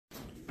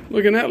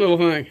Look at that little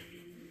thing.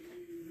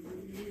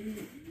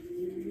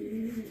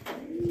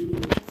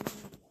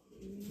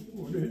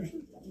 What is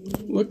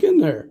it? Look in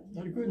there.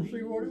 I couldn't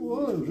see what it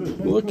was.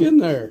 Look in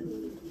there.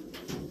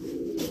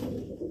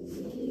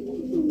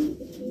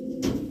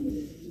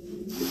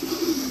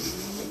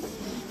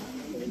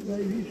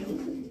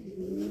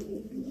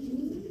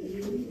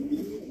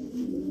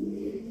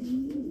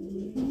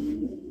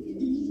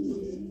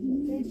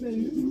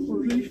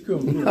 Where's these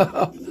come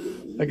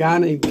from? A guy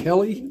named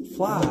Kelly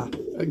Fly.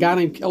 A guy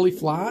named Kelly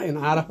Fly in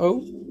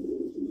Idaho. Ooh,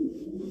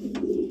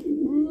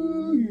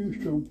 you're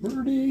so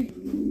pretty.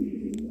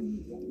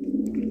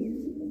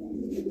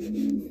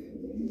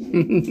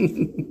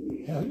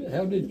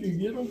 How did you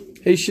get them?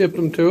 He shipped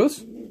them to us.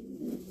 Come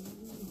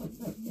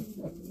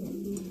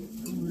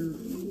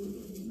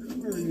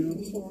here, you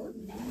little fart.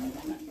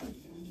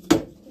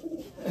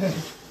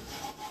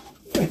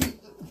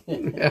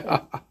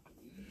 Yeah.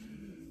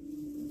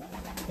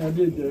 How'd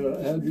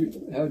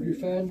you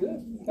find that?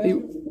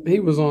 He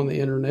was on the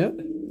internet.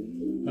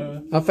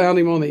 I found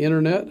him on the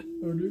internet.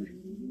 Oh, did you?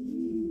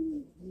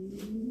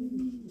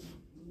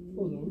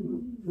 Oh, those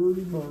are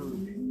pretty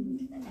birds.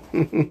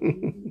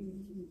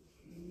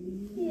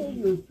 Yeah,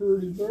 they're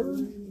pretty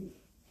birds.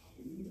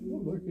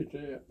 Oh, look at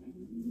that.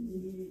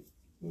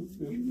 That's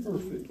just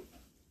perfect.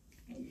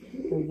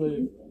 Are they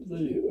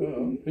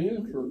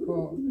hens or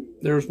cocks?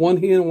 There's one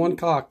hen and one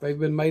cock. They've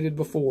been mated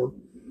before.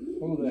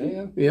 Oh, they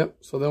have? Yep,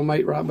 so they'll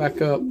mate right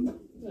back up.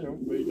 They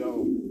don't be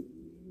dog.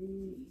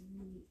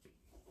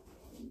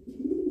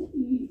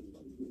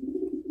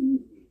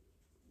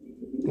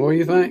 What do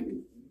you think?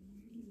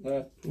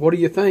 What do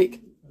you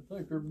think? I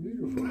think they're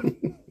beautiful.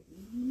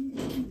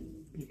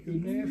 You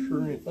couldn't ask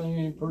for anything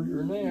any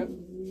prettier than that.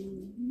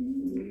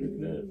 Look at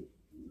that.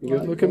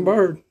 Good looking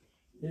bird.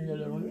 Yeah,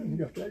 you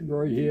got that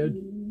gray head.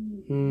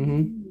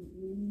 Mm-hmm.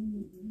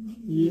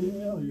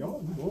 Yeah,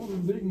 y'all are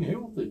big and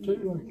healthy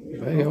too.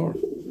 They are.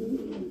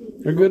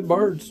 They're good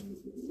birds.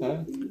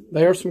 Huh?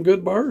 They are some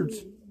good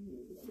birds.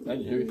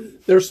 Thank you.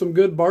 There's some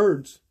good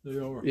birds. They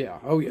are. Yeah.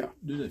 Oh, yeah.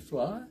 Do they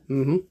fly?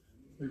 Mm-hmm.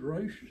 They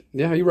race?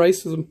 Yeah, he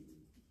races them.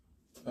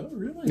 Oh,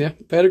 really? Yeah,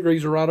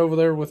 pedigrees are right over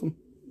there with them.